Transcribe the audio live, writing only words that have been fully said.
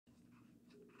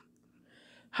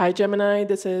Hi Gemini,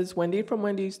 this is Wendy from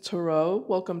Wendys Tarot.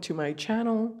 Welcome to my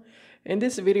channel. In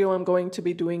this video, I'm going to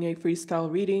be doing a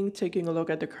freestyle reading, taking a look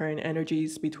at the current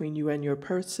energies between you and your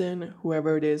person,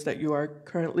 whoever it is that you are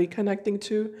currently connecting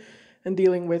to and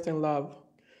dealing with in love.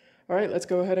 All right, let's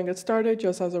go ahead and get started.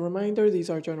 Just as a reminder, these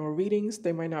are general readings.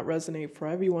 They might not resonate for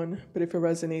everyone, but if it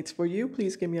resonates for you,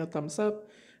 please give me a thumbs up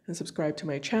and subscribe to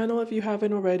my channel if you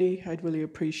haven't already. I'd really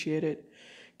appreciate it.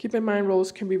 Keep in mind,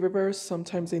 roles can be reversed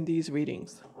sometimes in these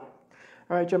readings.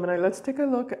 All right, Gemini, let's take a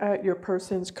look at your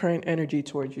person's current energy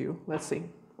towards you. Let's see.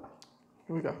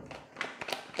 Here we go.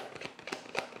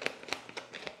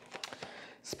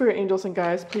 Spirit angels and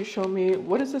guides, please show me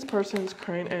what is this person's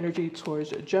current energy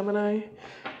towards Gemini,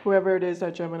 whoever it is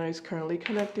that Gemini is currently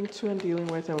connecting to and dealing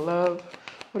with in love.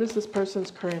 What is this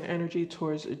person's current energy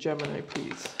towards Gemini,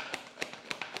 please?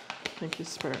 Thank you,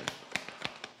 Spirit.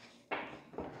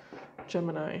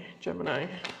 Gemini.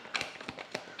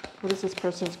 What is this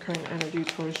person's current energy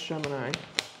towards Gemini?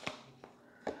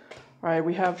 All right,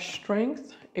 we have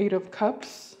Strength, 8 of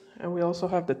Cups, and we also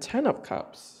have the 10 of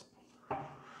Cups.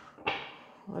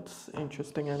 That's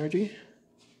interesting energy.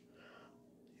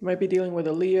 You might be dealing with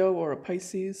a Leo or a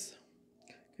Pisces.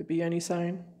 Could be any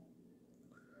sign.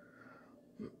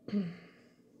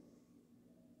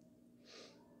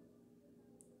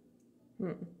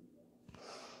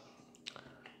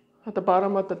 At the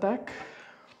bottom of the deck,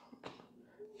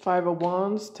 5 of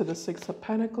Wands to the 6 of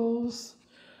Pentacles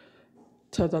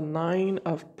to the 9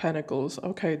 of Pentacles.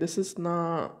 Okay, this is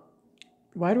not...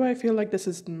 Why do I feel like this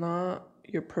is not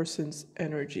your person's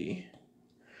energy?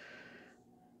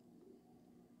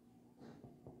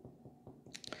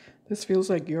 This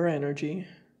feels like your energy.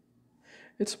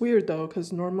 It's weird though,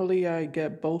 because normally I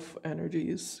get both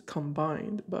energies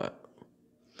combined, but...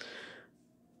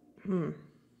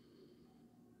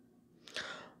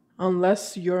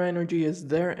 Unless your energy is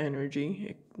their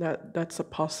energy, that's a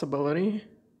possibility.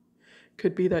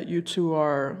 Could be that you two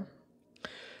are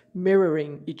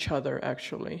mirroring each other,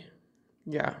 actually.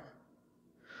 Yeah,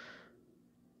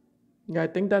 I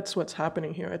think that's what's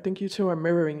happening here. I think you two are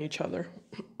mirroring each other.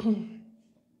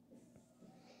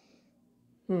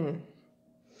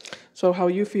 So how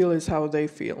you feel is how they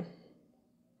feel.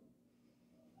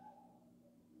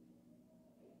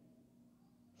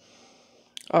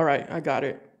 All right, I got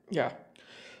it. Yeah.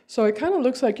 So it kind of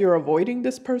looks like you're avoiding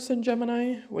this person,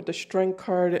 Gemini, with the Strength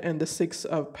card and the 6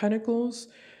 of Pentacles.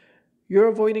 You're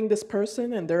avoiding this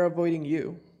person and they're avoiding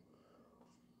you.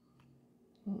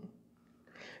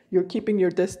 You're keeping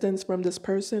your distance from this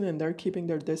person and they're keeping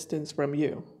their distance from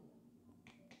you.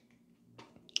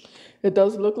 It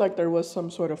does look like there was some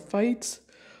sort of fight,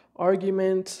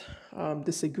 argument,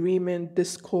 disagreement,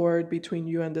 discord between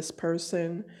you and this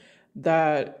person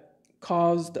that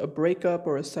caused a breakup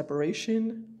or a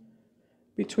separation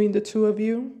between the two of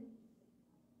you.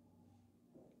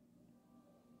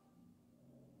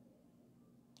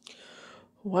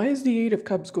 Why is the 8 of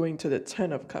Cups going to the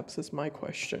 10 of Cups is my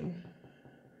question.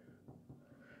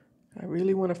 I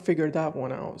really want to figure that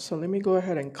one out. So let me go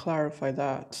ahead and clarify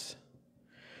that.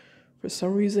 For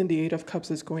some reason, the 8 of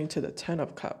Cups is going to the 10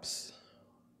 of Cups.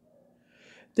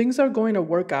 Things are going to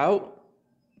work out.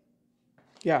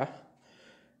 Yeah.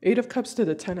 8 of Cups to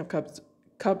the 10 of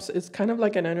Cups is kind of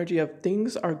like an energy of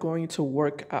things are going to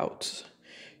work out.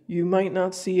 You might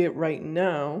not see it right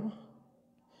now.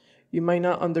 You might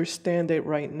not understand it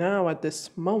right now at this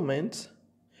moment,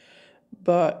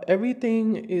 but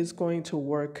everything is going to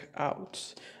work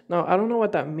out. Now, I don't know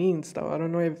what that means, though. I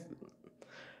don't know if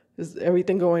is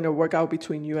everything going to work out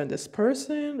between you and this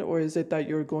person, or is it that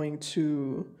you're going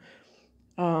to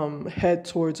head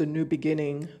towards a new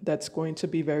beginning that's going to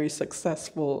be very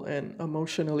successful and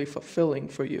emotionally fulfilling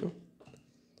for you?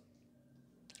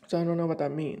 So I don't know what that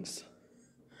means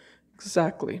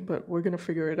exactly, but we're going to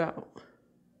figure it out.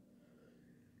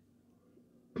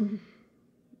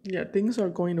 Yeah, things are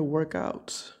going to work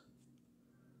out.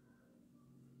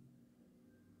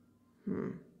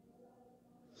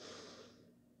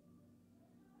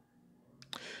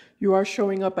 You are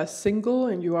showing up as single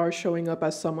and you are showing up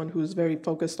as someone who's very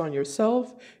focused on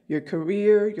yourself, your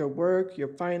career, your work, your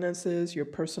finances, your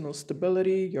personal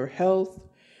stability, your health,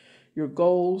 your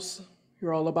goals.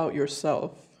 You're all about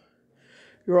yourself.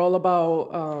 You're all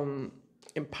about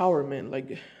empowerment,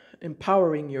 like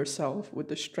empowering yourself with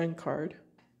the Strength card.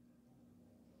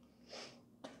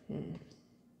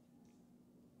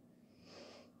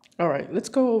 All right, let's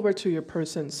go over to your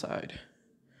person's side.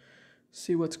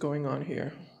 See what's going on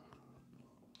here.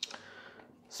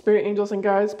 Spirit angels and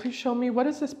guides, please show me what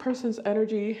is this person's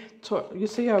energy. You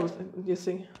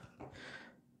see,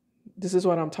 this is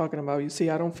what I'm talking about. You see,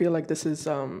 I don't feel like this is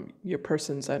your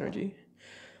person's energy.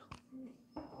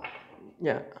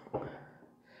 Yeah.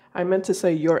 I meant to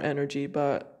say your energy,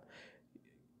 but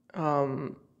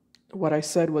what I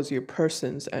said was your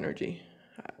person's energy.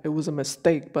 It was a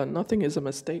mistake, but nothing is a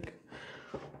mistake.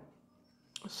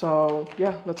 So,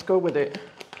 yeah, let's go with it.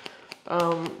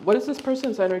 What is this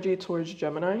person's energy towards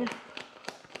Gemini?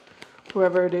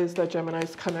 Whoever it is that Gemini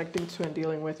is connecting to and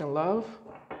dealing with in love.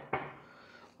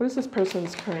 What is this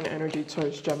person's current energy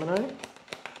towards Gemini?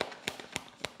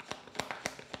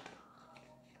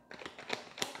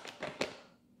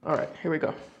 All right, here we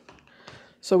go.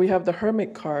 So we have the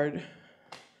Hermit card.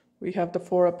 We have the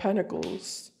Four of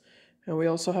Pentacles. And we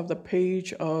also have the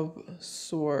Page of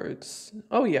Swords.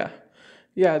 Oh, yeah.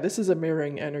 Yeah, this is a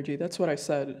mirroring energy. That's what I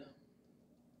said.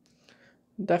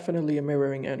 Definitely a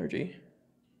mirroring energy.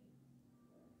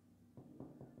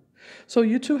 So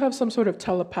you two have some sort of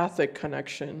telepathic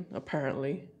connection,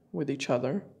 apparently, with each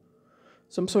other.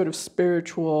 Some sort of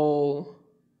spiritual,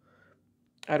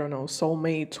 I don't know,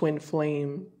 soulmate, twin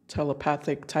flame,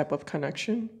 telepathic type of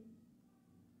connection.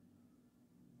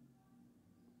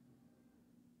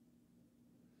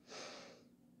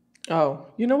 Oh,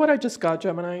 you know what I just got,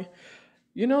 Gemini?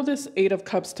 You know this Eight of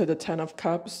Cups to the Ten of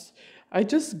Cups? I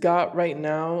just got right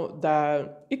now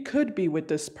that it could be with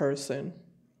this person.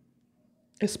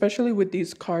 Especially with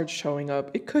these cards showing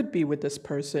up, it could be with this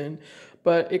person,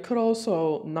 but it could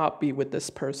also not be with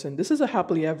this person. This is a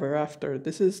happily ever after.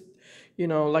 This is,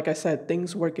 like I said,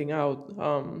 things working out,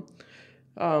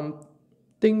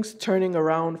 things turning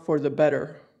around for the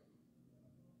better.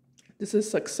 This is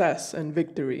success and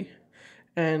victory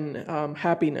and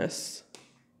happiness.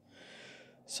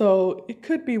 So it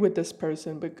could be with this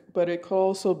person, but it could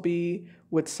also be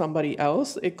with somebody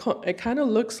else. It kind of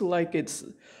looks like it's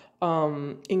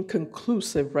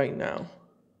inconclusive right now.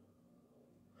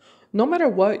 No matter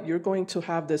what, you're going to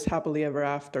have this happily ever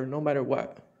after, no matter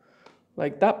what.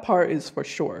 Like that part is for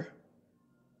sure.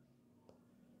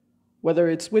 Whether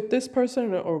it's with this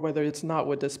person or whether it's not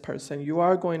with this person, you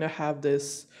are going to have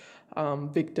this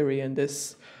victory and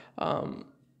this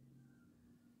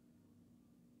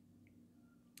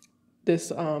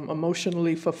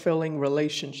emotionally fulfilling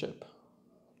relationship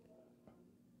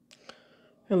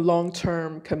and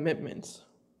long-term commitments.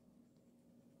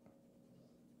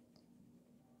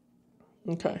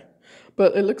 Okay.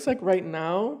 But it looks like right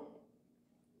now,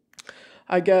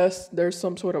 I guess there's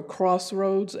some sort of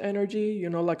crossroads energy,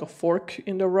 like a fork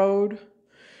in the road.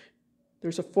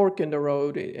 There's a fork in the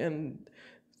road, and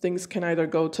things can either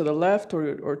go to the left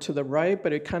or to the right,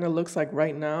 but it kind of looks like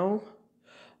right now,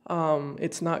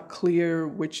 it's not clear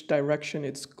which direction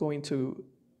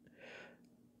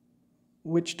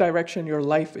your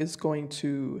life is going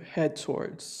to head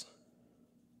towards.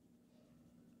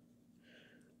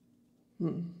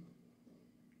 All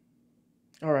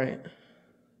right.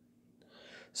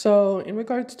 So, in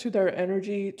regards to their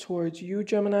energy towards you,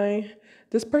 Gemini,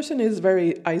 this person is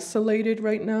very isolated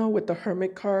right now with the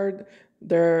Hermit card.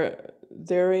 They're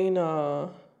in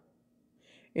a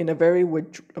very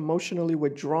emotionally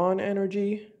withdrawn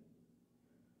energy.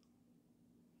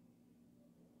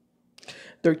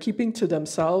 They're keeping to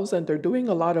themselves and they're doing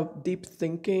a lot of deep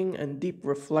thinking and deep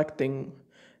reflecting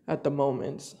at the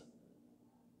moment.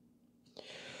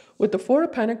 With the Four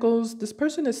of Pentacles, this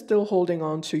person is still holding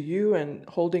on to you and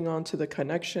holding on to the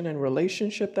connection and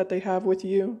relationship that they have with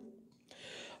you.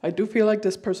 I do feel like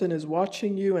this person is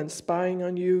watching you and spying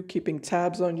on you, keeping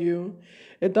tabs on you.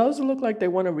 It does look like they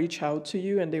want to reach out to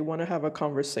you and they want to have a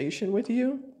conversation with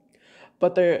you,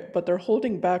 but they're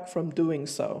holding back from doing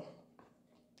so.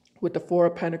 With the Four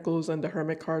of Pentacles and the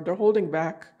Hermit card, they're holding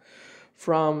back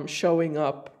from showing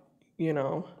up,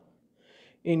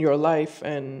 in your life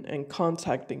and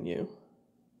contacting you.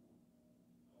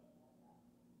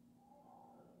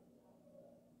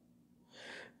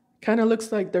 Kind of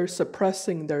looks like they're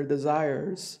suppressing their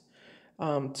desires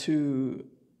to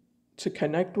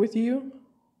connect with you,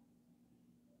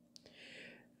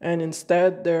 and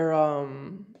instead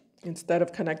instead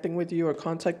of connecting with you or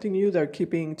contacting you, they're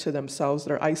keeping to themselves.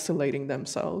 They're isolating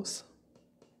themselves.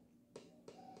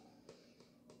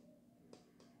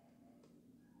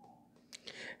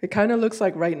 It kind of looks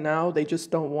like right now they just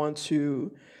don't want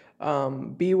to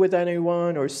be with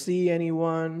anyone or see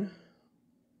anyone.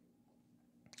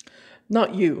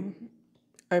 Not you.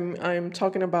 I'm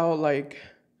talking about like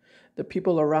the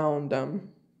people around them,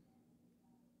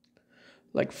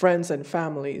 like friends and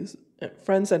family.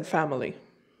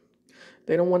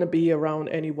 They don't want to be around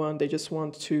anyone. They just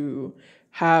want to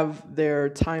have their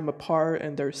time apart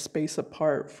and their space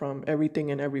apart from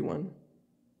everything and everyone.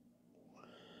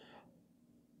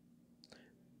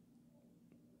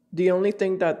 The only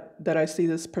thing that I see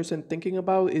this person thinking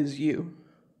about is you.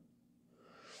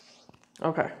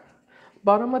 Okay.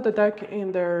 Bottom of the deck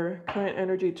in their current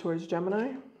energy towards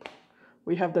Gemini,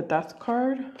 we have the Death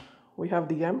card, we have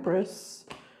the Empress,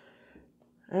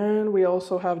 and we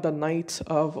also have the Knight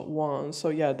of Wands. So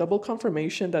yeah, double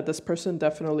confirmation that this person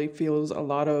definitely feels a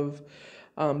lot of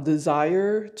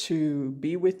desire to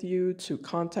be with you, to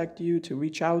contact you, to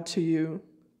reach out to you,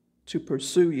 to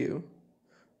pursue you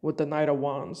with the Knight of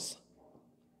Wands.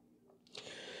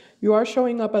 You are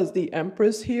showing up as the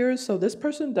Empress here, so this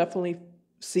person definitely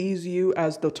sees you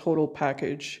as the total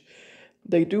package.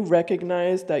 They do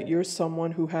recognize that you're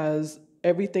someone who has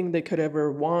everything they could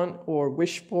ever want or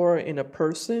wish for in a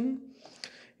person,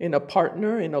 in a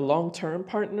partner, in a long-term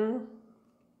partner.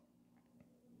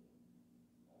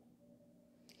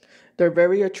 They're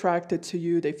very attracted to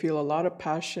you. They feel a lot of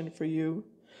passion for you.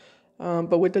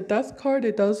 But with the Death card,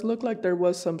 it does look like there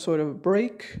was some sort of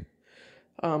break,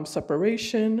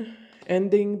 separation,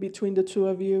 ending between the two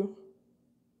of you.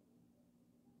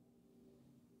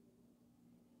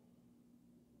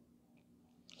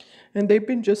 And they've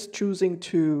been just choosing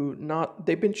to not,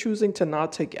 they've been choosing to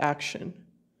not take action.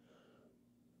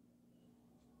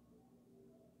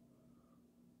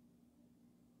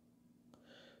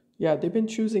 Yeah, they've been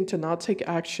choosing to not take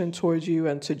action towards you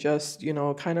and to just, you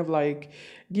know, kind of like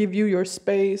give you your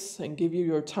space and give you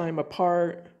your time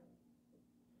apart.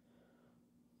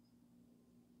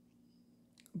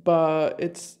 But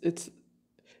it's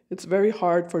very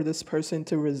hard for this person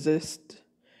to resist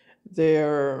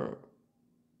their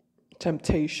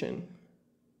temptation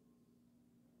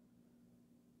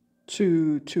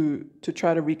to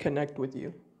try to reconnect with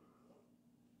you.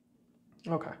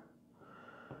 Okay.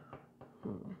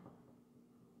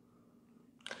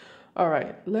 All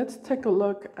right, let's take a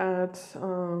look at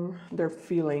their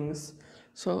feelings.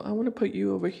 So I want to put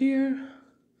you over here.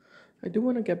 I do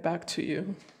want to get back to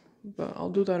you, but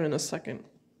I'll do that in a second.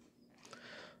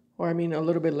 Or I mean a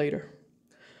little bit later.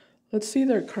 Let's see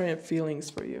their current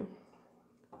feelings for you.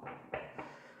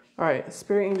 All right,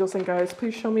 spirit angels and guides,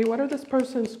 please show me what are this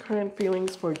person's current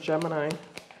feelings for Gemini?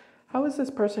 How is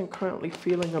this person currently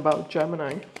feeling about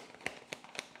Gemini?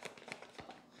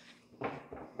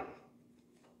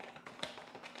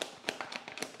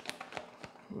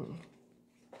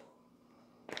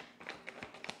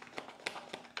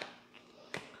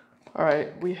 All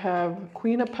right, we have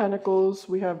Queen of Pentacles,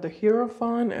 we have the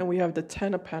Hierophant, and we have the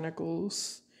Ten of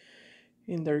Pentacles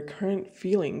in their current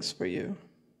feelings for you.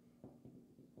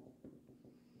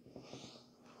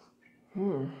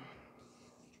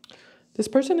 This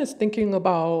person is thinking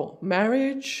about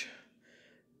marriage,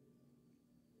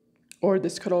 or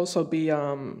this could also be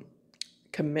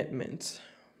commitment,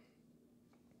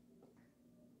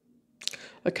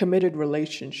 a committed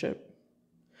relationship.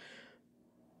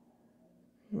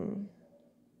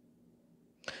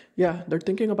 Yeah, they're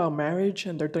thinking about marriage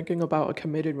and they're thinking about a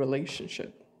committed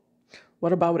relationship.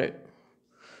 What about it?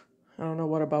 I don't know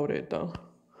what about it though.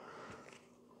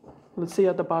 Let's see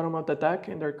at the bottom of the deck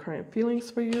in their current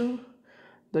feelings for you.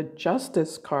 The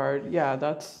Justice card, yeah,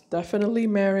 that's definitely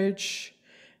marriage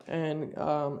and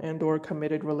or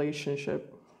committed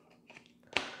relationship.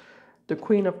 The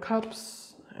Queen of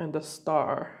Cups and the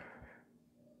Star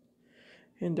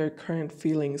in their current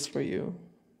feelings for you.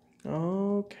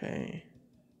 Okay.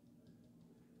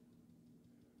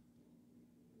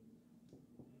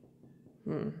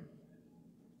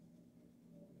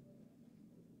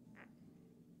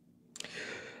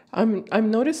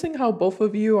 I'm noticing how both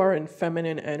of you are in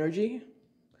feminine energy.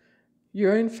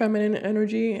 You're in feminine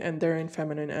energy and they're in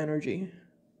feminine energy.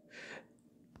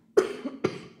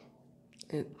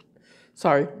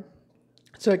 Sorry.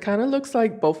 So it kind of looks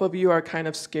like both of you are kind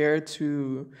of scared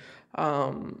to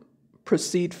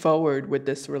proceed forward with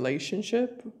this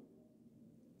relationship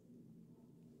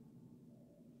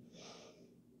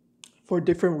for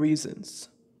different reasons,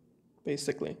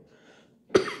 basically.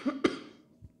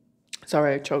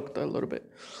 Sorry, I choked a little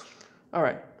bit. All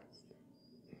right.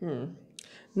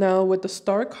 Now, with the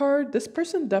Star card, this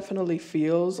person definitely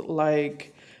feels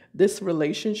like this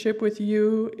relationship with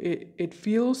you, it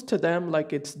feels to them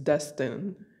like it's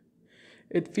destined.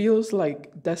 It feels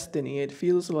like destiny. It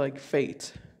feels like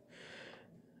fate.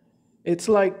 It's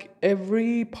like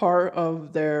every part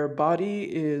of their body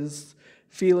is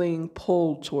feeling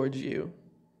pulled towards you.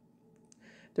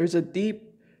 There's a deep,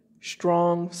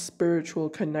 strong spiritual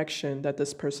connection that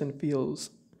this person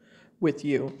feels with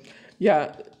you.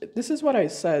 Yeah, this is what I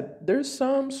said. There's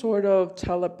some sort of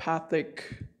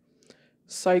telepathic,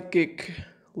 psychic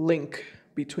link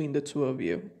between the two of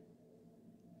you.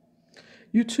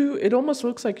 You two, it almost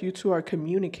looks like you two are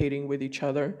communicating with each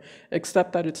other,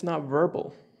 except that it's not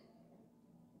verbal.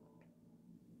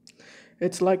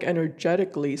 It's like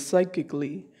energetically,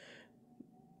 psychically,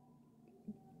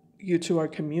 you two are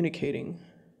communicating.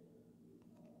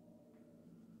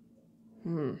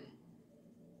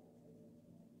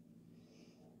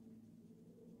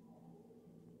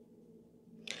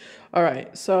 All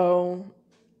right, so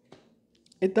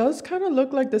it does kind of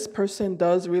look like this person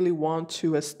does really want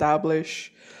to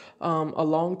establish a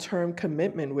long-term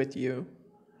commitment with you,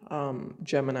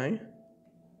 Gemini.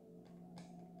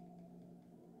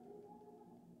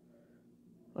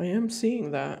 I am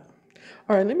seeing that.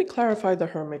 All right, let me clarify the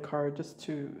Hermit card just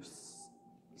to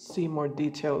see more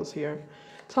details here.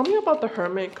 Tell me about the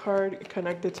Hermit card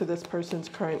connected to this person's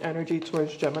current energy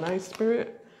towards Gemini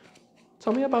spirit.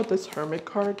 Tell me about this Hermit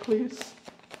card, please.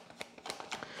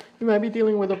 You might be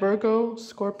dealing with a Virgo,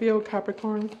 Scorpio,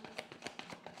 Capricorn.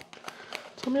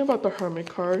 Tell me about the Hermit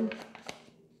card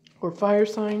or fire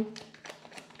sign.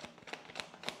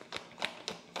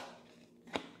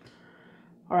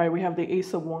 All right, we have the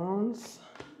Ace of Wands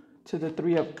to the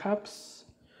Three of Cups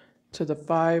to the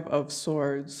Five of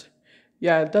Swords.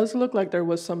 Yeah, it does look like there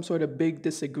was some sort of big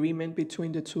disagreement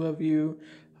between the two of you,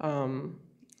 some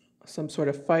sort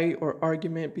of fight or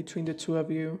argument between the two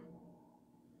of you.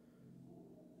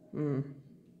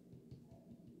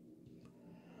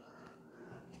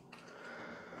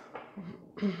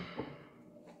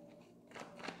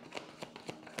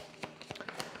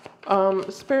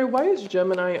 Spirit, why is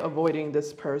Gemini avoiding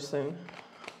this person?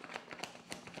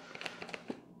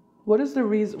 What is the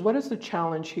reason? What is the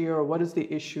challenge here, or what is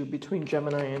the issue between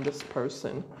Gemini and this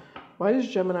person? Why is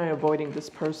Gemini avoiding this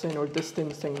person or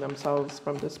distancing themselves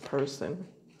from this person?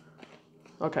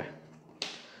 Okay.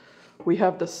 We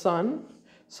have the Sun.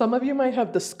 Some of you might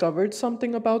have discovered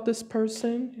something about this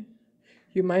person.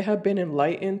 You might have been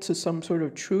enlightened to some sort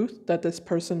of truth that this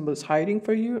person was hiding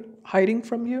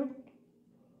from you.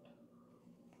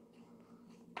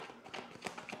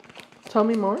 Tell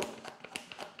me more.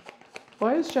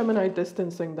 Why is Gemini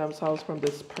distancing themselves from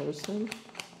this person?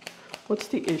 What's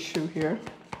the issue here?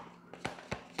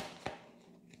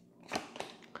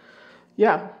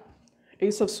 Yeah,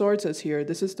 Ace of Swords is here.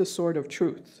 This is the sword of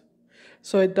truth.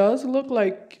 So it does look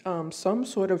like some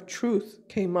sort of truth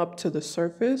came up to the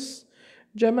surface,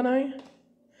 Gemini,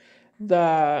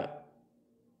 that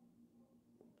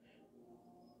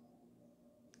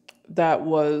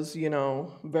was, you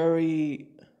know, very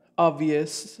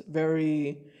obvious,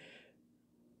 very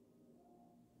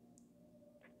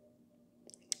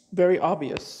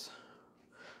obvious.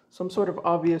 Some sort of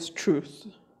obvious truth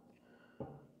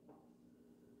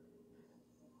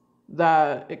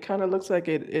that it kind of looks like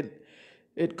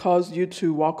it caused you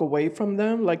to walk away from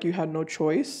them, like you had no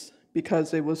choice,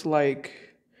 because it was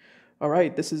like, all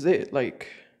right, this is it. Like,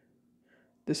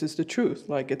 this is the truth.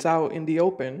 Like, it's out in the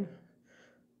open.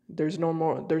 There's no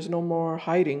more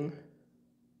hiding.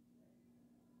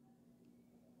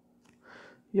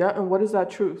 Yeah, and what is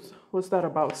that truth? What's that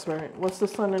about, Spirit? What's the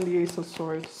Sun and the Ace of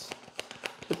Swords?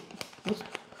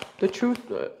 The truth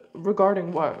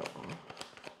regarding what?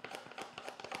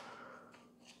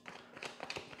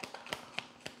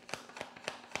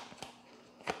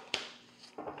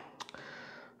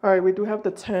 All right, we do have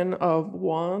the Ten of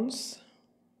Wands.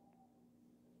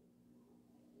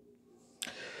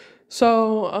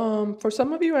 So for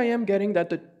some of you, I am getting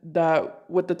that that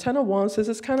with the Ten of Wands, this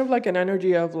is kind of like an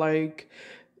energy of like,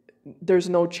 there's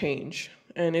no change.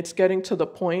 And it's getting to the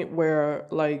point where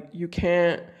like you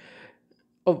can't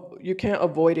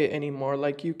avoid it anymore.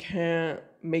 Like you can't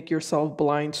make yourself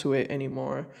blind to it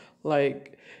anymore.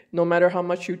 Like no matter how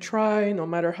much you try, no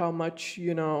matter how much,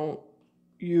 you know,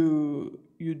 you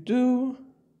do,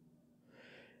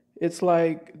 it's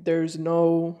like there's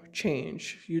no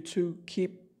change. You two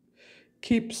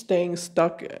keep staying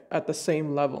stuck at the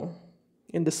same level,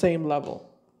 in the same level.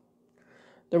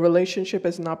 The relationship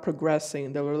is not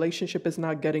progressing. The relationship is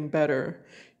not getting better,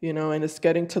 you know, and it's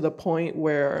getting to the point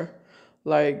where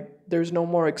like there's no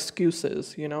more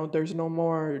excuses, you know, there's no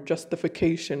more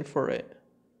justification for it.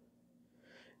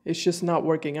 It's just not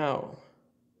working out.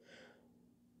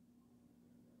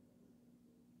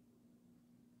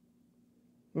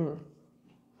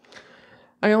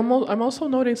 I'm also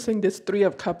noticing this Three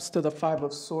of Cups to the Five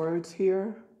of Swords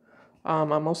here.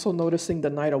 I'm also noticing the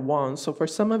Knight of Wands. So for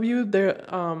some of you,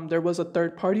 there was a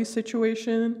third party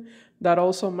situation that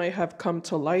also might have come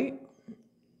to light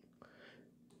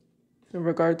in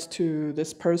regards to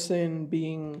this person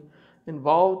being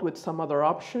involved with some other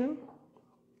option.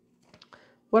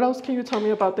 What else can you tell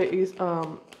me about the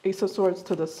Ace of Swords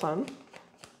to the Sun?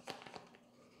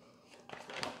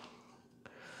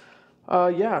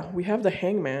 Yeah, we have the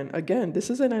Hangman. Again, this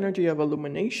is an energy of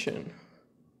illumination.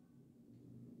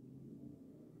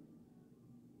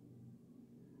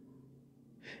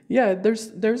 Yeah,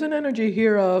 there's an energy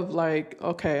here of like,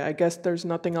 okay, I guess there's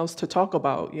nothing else to talk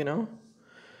about, you know?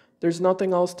 There's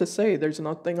nothing else to say. There's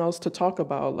nothing else to talk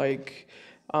about. Like,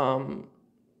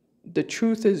 the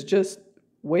truth is just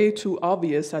way too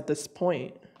obvious at this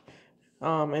point.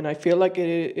 And I feel like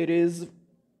it is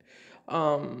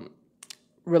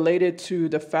related to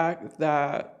the fact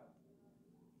that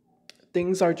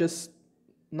things are just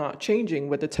not changing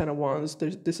with the Ten of Wands.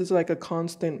 This is like a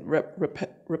constant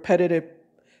repetitive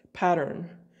pattern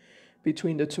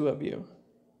between the two of you.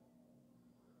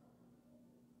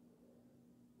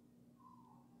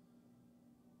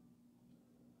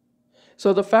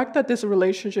 So the fact that this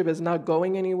relationship is not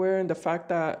going anywhere, and the fact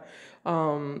that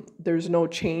there's no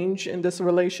change in this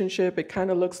relationship, it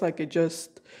kind of looks like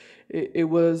it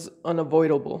was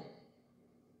unavoidable.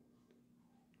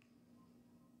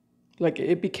 Like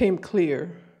it became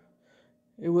clear.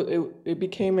 It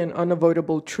became an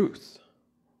unavoidable truth.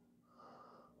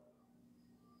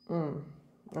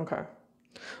 Okay.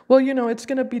 Well, it's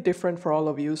going to be different for all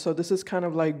of you. So this is kind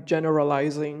of like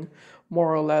generalizing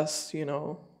more or less,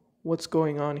 what's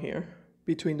going on here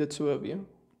between the two of you.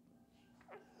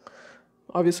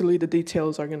 Obviously, the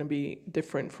details are going to be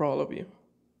different for all of you.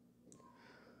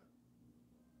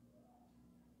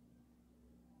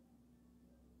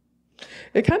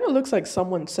 It kind of looks like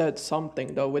someone said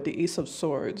something, though, with the Ace of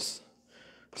Swords.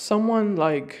 Someone,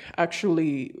 like,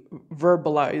 actually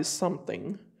verbalized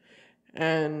something.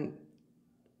 And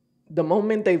the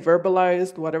moment they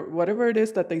verbalized whatever it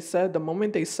is that they said, the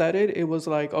moment they said it, it was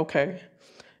like, okay,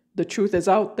 the truth is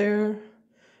out there.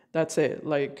 That's it.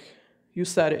 Like, you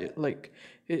said it. Like,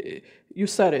 you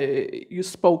said it. You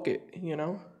spoke it,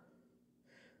 You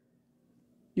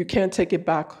can't take it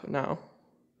back now.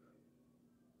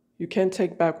 You can't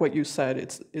take back what you said.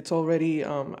 It's already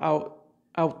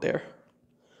out there.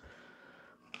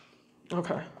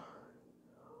 Okay.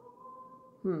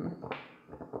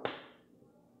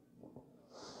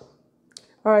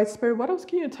 All right, Spirit, what else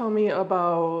can you tell me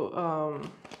about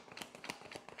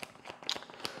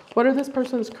what are this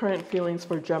person's current feelings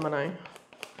for Gemini?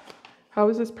 How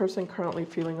is this person currently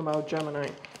feeling about Gemini?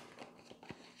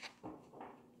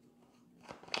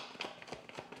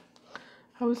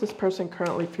 How is this person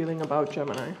currently feeling about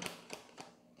Gemini?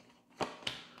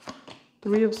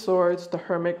 Three of Swords, the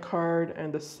Hermit card,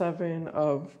 and the Seven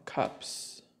of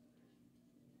Cups.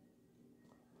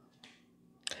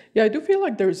 Yeah, I do feel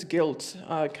like there's guilt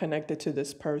connected to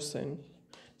this person.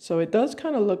 So it does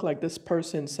kind of look like this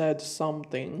person said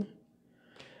something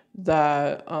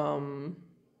that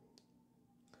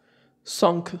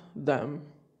sunk them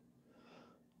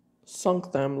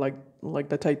like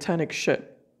the Titanic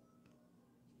ship.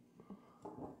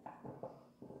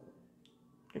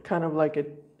 It kind of like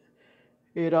it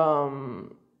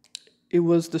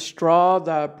was the straw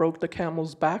that broke the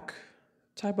camel's back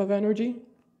type of energy.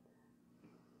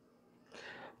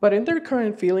 But in their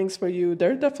current feelings for you,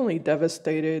 they're definitely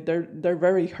devastated. They're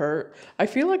very hurt. I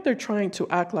feel like they're trying to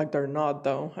act like they're not,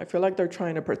 though. I feel like they're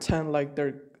trying to pretend like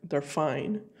they're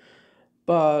fine.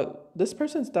 But this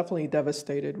person's definitely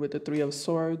devastated with the Three of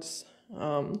Swords.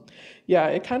 Yeah,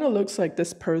 it kind of looks like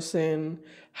this person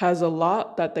has a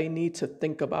lot that they need to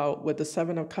think about with the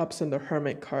Seven of Cups and the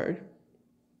Hermit card.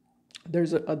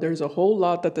 There's a whole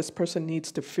lot that this person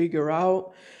needs to figure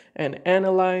out and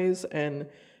analyze and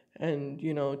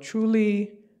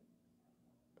truly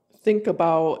think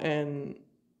about and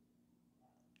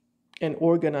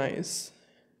organize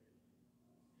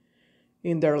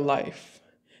in their life.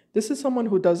 This is someone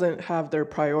who doesn't have their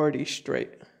priorities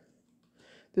straight.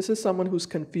 This is someone who's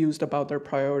confused about their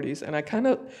priorities. And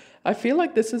I feel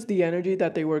like this is the energy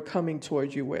that they were coming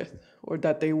towards you with, or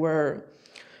that they were,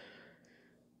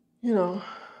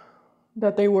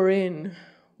 that they were in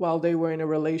while they were in a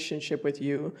relationship with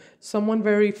you. Someone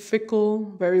very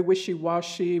fickle, very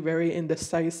wishy-washy, very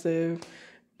indecisive,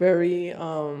 very,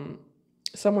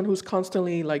 someone who's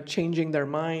constantly like changing their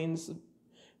minds,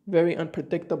 very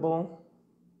unpredictable.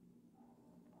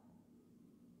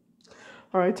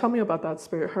 All right, tell me about that,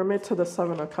 Spirit. Hermit to the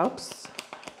Seven of Cups.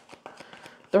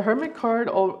 The Hermit card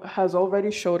has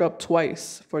already showed up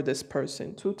twice for this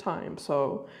person, 2 times.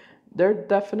 So they're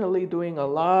definitely doing a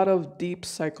lot of deep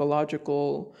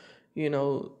psychological,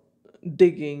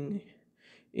 digging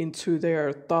into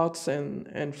their thoughts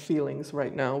and feelings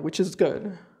right now, which is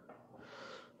good.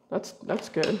 That's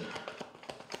good.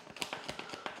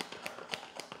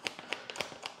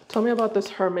 Tell me about this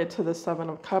Hermit to the Seven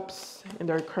of Cups and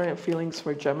their current feelings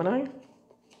for Gemini.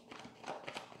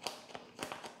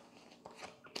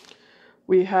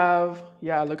 We have,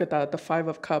 yeah, look at that, the Five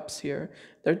of Cups here.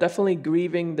 They're definitely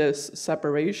grieving this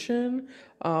separation,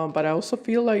 but I also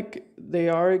feel like they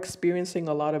are experiencing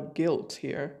a lot of guilt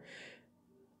here.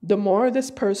 The more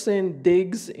this person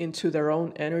digs into their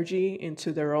own energy,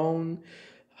 into their own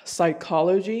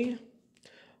psychology,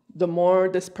 the more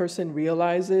this person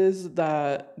realizes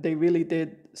that they really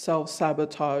did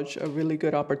self-sabotage a really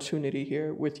good opportunity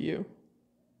here with you.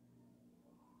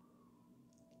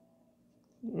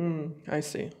 I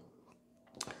see.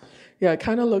 Yeah, it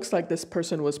kind of looks like this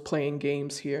person was playing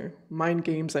games here, mind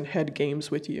games and head games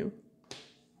with you.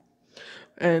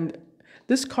 And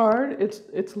this card,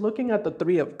 it's looking at the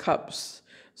Three of Cups.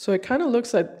 So it kind of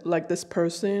looks like this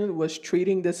person was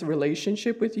treating this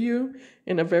relationship with you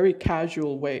in a very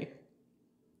casual way.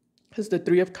 Because the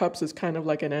Three of Cups is kind of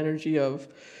like an energy of,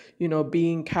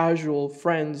 being casual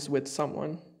friends with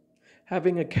someone,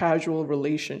 having a casual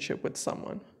relationship with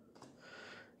someone.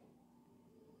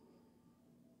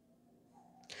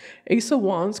 Ace of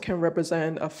Wands can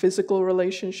represent a physical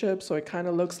relationship, so it kind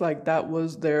of looks like that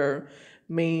was their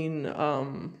main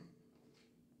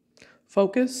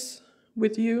focus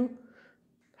with you,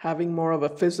 having more of a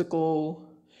physical,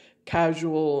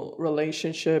 casual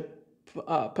relationship,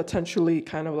 potentially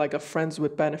kind of like a friends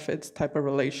with benefits type of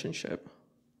relationship.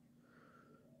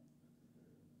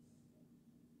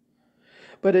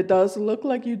 But it does look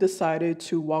like you decided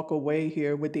to walk away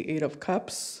here with the Eight of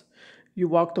Cups. You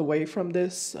walked away from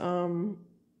this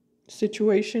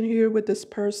situation here with this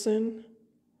person,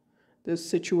 this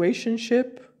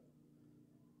situationship,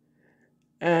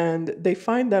 and they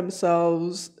find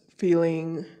themselves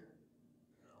feeling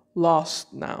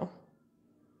lost now.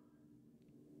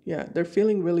 Yeah, they're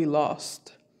feeling really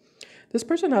lost. This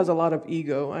person has a lot of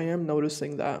ego. I am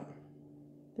noticing that.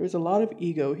 There's a lot of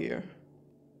ego here.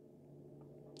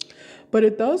 But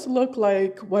it does look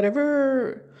like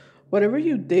whatever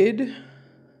you did,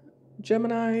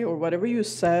 Gemini, or whatever you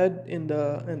said in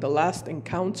the last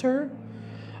encounter,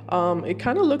 it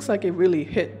kind of looks like it really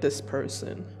hit this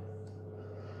person.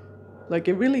 Like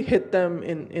it really hit them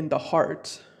in the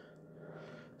heart.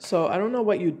 So I don't know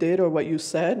what you did or what you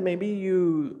said. Maybe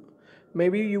you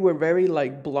were very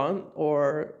like blunt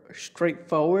or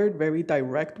straightforward, very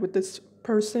direct with this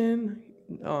person.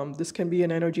 This can be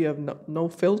an energy of no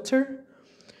filter.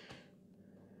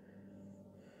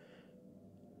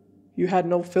 You had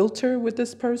no filter with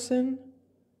this person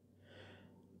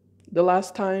the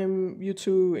last time you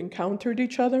two encountered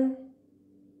each other.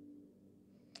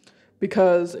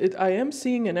 Because I am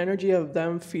seeing an energy of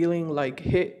them feeling like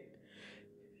hit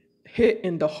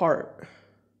in the heart.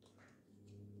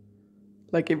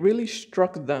 Like it really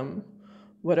struck them.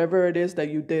 Whatever it is that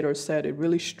you did or said, it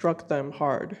really struck them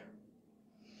hard.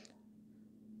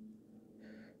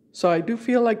 So I do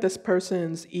feel like this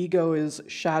person's ego is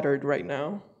shattered right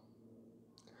now.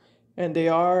 And they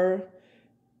are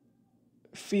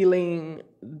feeling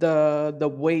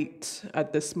the weight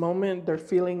at this moment. They're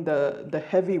feeling the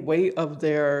heavy weight of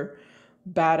their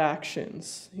bad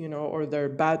actions, or their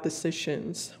bad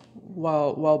decisions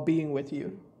while being with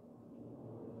you.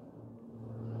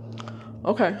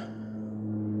 Okay.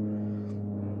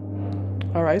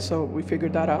 All right, so we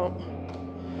figured that out.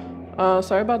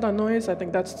 Sorry about that noise. I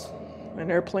think that's an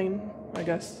airplane, I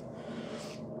guess.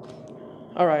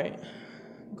 All right.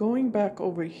 Going back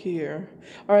over here.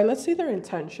 All right, let's see their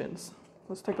intentions.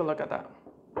 Let's take a look at that.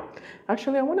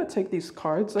 Actually, I want to take these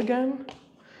cards again,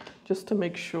 just to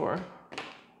make sure.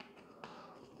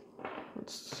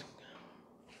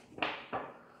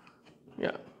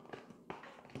 Yeah.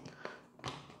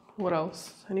 What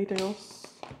else? Anything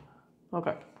else?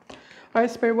 Okay. All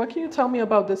right, Spirit, what can you tell me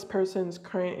about this person's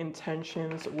current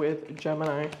intentions with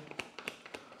Gemini?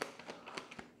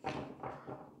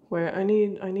 Wait, I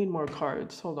need more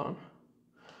cards. Hold on.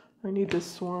 I need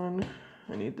this one.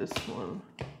 I need this one.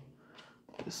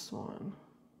 This one.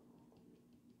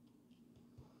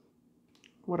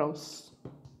 What else?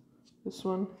 This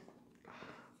one.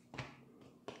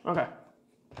 Okay.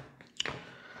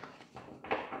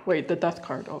 Wait, the Death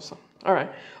card also. All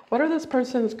right. What are this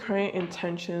person's current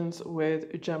intentions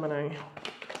with Gemini?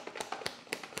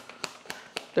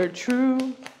 Their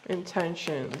true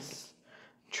intentions.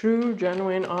 True,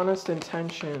 genuine, honest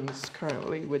intentions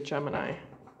currently with Gemini.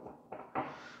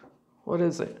 What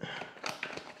is it?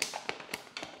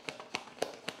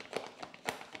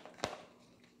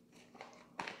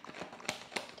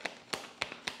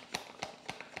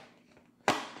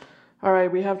 All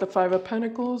right, we have the Five of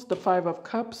Pentacles, the Five of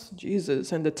Cups,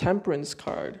 Jesus, and the Temperance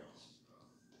card.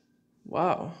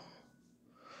 Wow.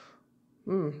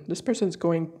 This person's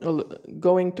going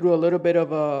through a little bit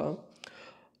of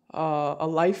a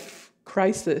life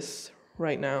crisis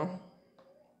right now.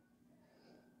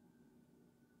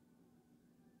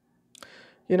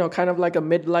 You know, kind of like a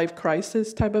midlife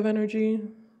crisis type of energy,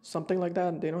 something like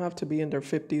that. They don't have to be in their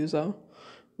 50s though.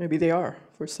 Maybe they are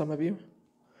for some of you.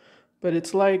 But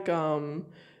it's like,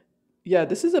 yeah,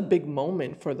 this is a big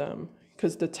moment for them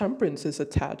because the temperance is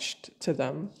attached to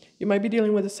them. You might be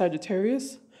dealing with a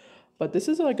Sagittarius, but this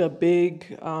is like a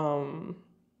big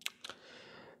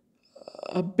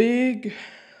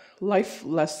life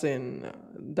lesson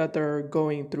that they're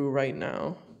going through right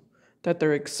now, that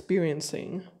they're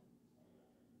experiencing.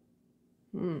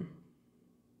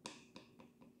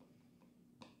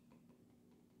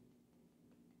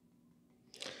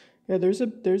 Yeah, there's a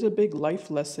big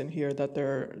life lesson here that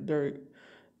they're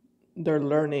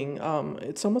learning.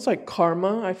 It's almost like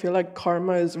karma. I feel like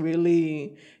karma is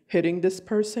really hitting this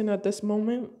person at this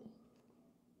moment.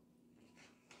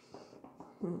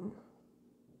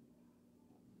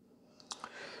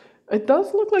 It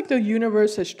does look like the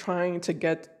universe is trying to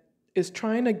get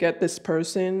this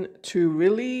person to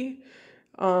really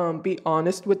be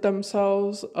honest with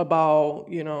themselves about,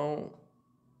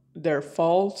 their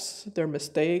faults, their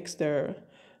mistakes, the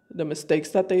mistakes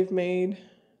that they've made,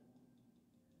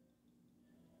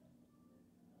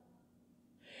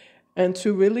 and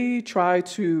to really try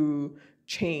to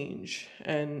change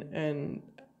and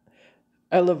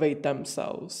elevate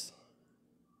themselves.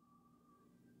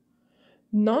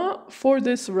 Not for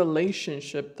this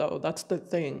relationship though, that's the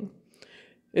thing.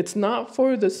 It's not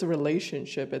for this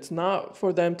relationship. It's not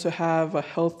for them to have a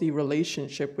healthy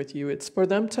relationship with you. It's for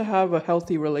them to have a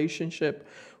healthy relationship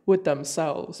with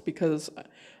themselves because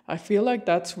I feel like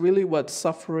that's really what's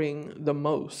suffering the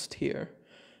most here,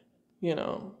 you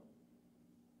know.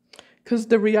 Because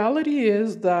the reality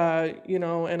is that,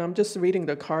 and I'm just reading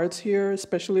the cards here,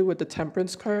 especially with the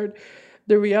Temperance card.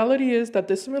 The reality is that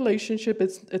this relationship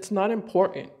it's not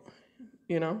important,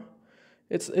 you know?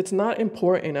 It's not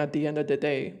important at the end of the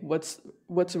day. What's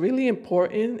really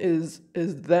important is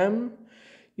them,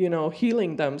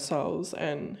 healing themselves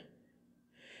and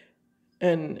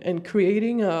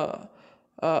creating a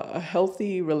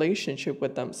healthy relationship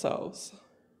with themselves.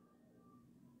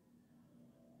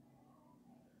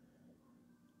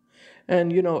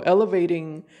 And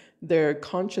elevating their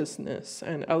consciousness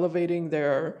and elevating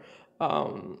their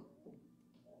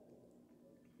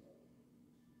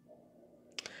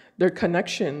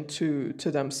connection to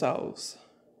themselves.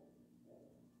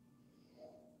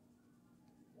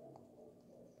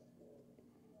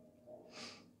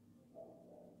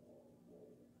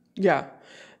 Yeah,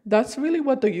 that's really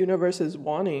what the universe is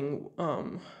wanting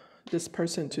this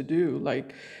person to do.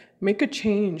 Like, make a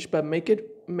change, but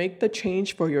make the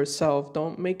change for yourself.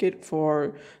 Don't make it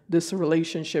for this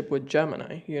relationship with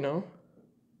Gemini.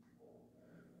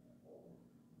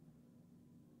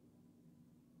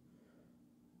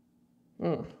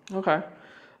 Okay.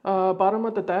 Bottom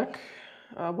of the deck.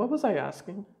 What was I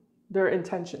asking? Their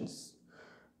intentions.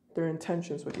 Their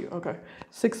intentions with you. Okay.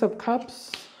 Six of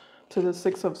Cups to the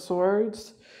Six of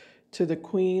Swords to the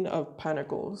Queen of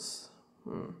Pentacles.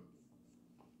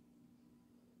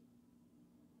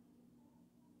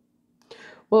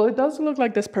 Well, it does look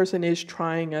like this person is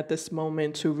trying at this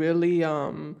moment to really,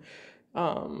 um,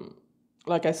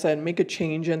 like I said, make a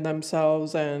change in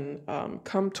themselves and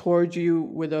come towards you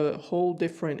with a whole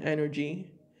different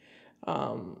energy.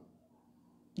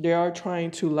 They are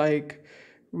trying to like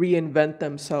reinvent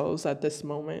themselves at this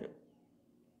moment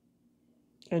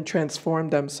and transform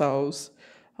themselves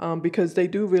because they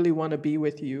do really want to be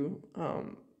with you.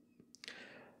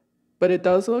 But it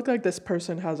does look like this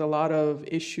person has a lot of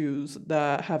issues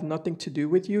that have nothing to do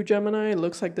with you, Gemini. It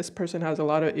looks like this person has a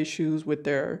lot of issues with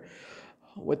their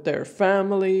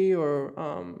family or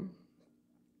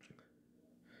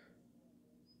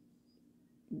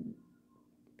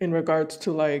in regards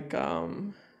to like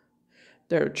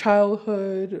their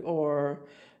childhood or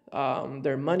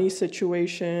their money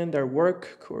situation, their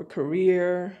work or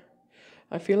career.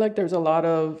 I feel like there's a lot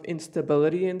of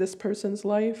instability in this person's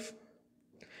life,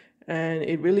 and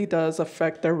it really does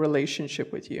affect their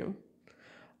relationship with you.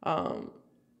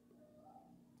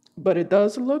 But it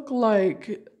does look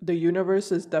like the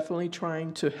universe is definitely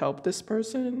trying to help this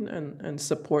person and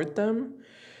support them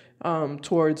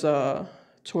towards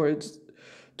towards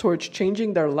towards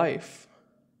changing their life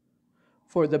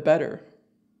for the better.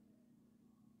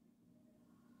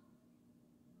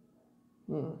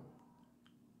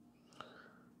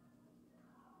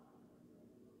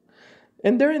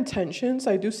 And their intentions,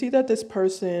 I do see that this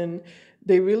person,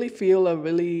 they really feel a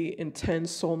really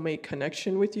intense soulmate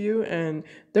connection with you, and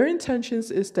their intentions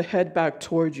is to head back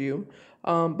towards you,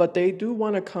 but they do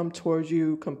want to come towards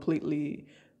you completely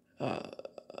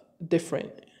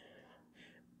different,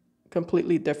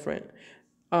 completely different.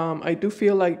 I do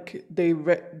feel like they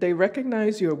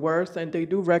recognize your worth, and they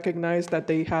do recognize that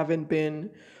they haven't been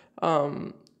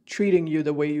treating you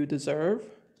the way you deserve.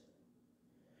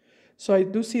 So I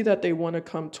do see that they want to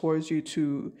come towards you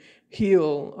to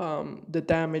heal the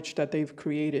damage that they've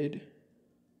created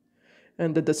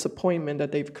and the disappointment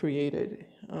that they've created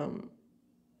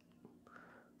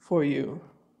for you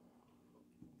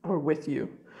or with you.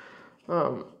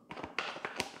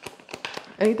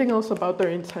 Anything else about their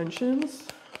intentions?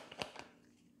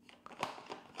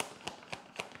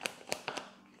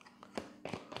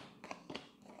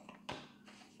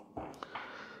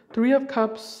 Three of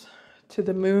Cups to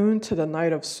the Moon to the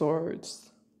Knight of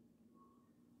Swords.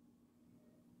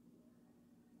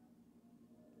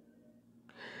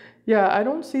 Yeah, I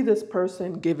don't see this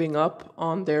person giving up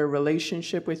on their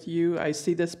relationship with you. I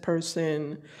see this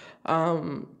person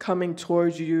coming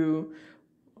towards you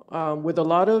with a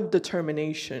lot of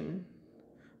determination,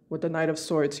 with the Knight of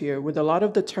Swords here, with a lot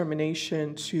of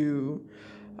determination to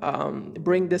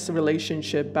bring this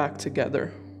relationship back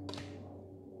together.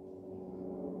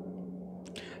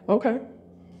 Okay.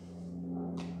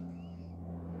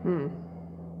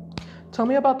 Tell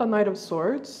me about the Knight of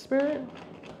Swords, Spirit.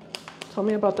 Tell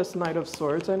me about this Knight of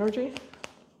Swords energy.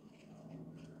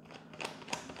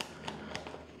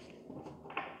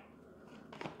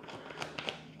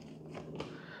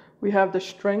 We have the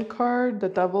Strength card, the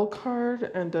Devil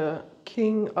card, and the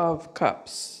King of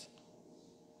Cups.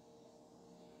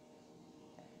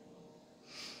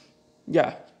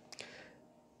 Yeah.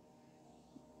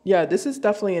 Yeah, this is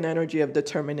definitely an energy of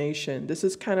determination. This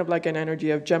is kind of like an energy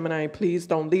of Gemini, please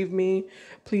don't leave me.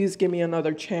 Please give me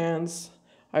another chance.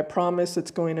 I promise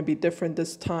it's going to be different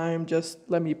this time. Just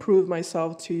let me prove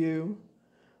myself to you.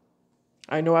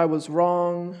 I know I was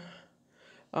wrong.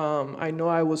 I know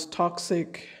I was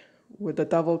toxic with the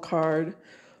Devil card.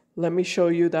 Let me show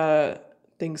you that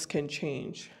things can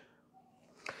change.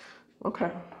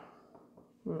 Okay.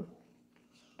 All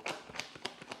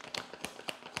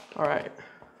right.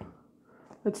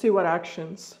 Let's see what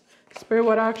actions. Spirit,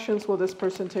 what actions will this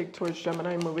person take towards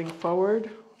Gemini moving forward?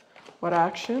 What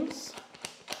actions?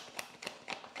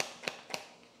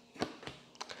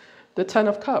 The Ten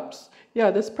of Cups.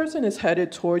 Yeah, this person is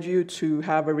headed toward you to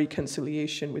have a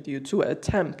reconciliation with you, to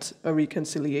attempt a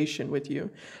reconciliation with you.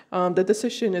 The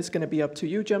decision is going to be up to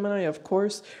you, Gemini, of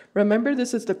course. Remember,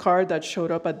 this is the card that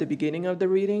showed up at the beginning of the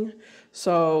reading.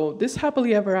 So this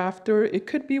happily ever after, it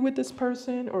could be with this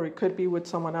person or it could be with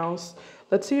someone else.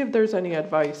 Let's see if there's any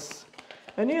advice.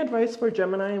 Any advice for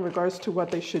Gemini in regards to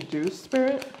what they should do,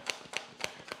 Spirit?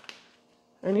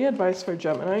 Any advice for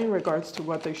Gemini in regards to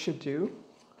what they should do?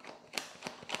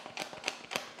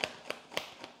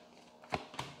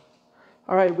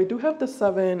 All right, we do have the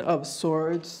Seven of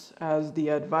Swords as the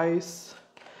advice.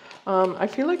 I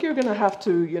feel like you're going to have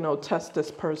to, test this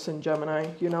person, Gemini.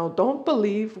 Don't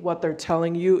believe what they're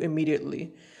telling you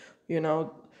immediately.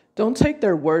 Don't take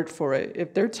their word for it.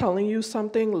 If they're telling you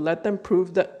something, let them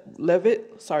prove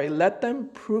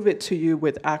it to you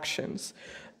with actions.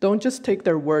 Don't just take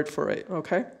their word for it,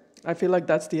 okay? I feel like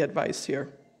that's the advice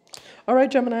here. All right,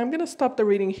 Gemini, I'm going to stop the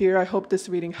reading here. I hope this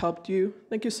reading helped you.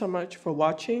 Thank you so much for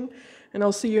watching, and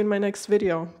I'll see you in my next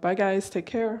video. Bye, guys. Take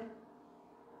care.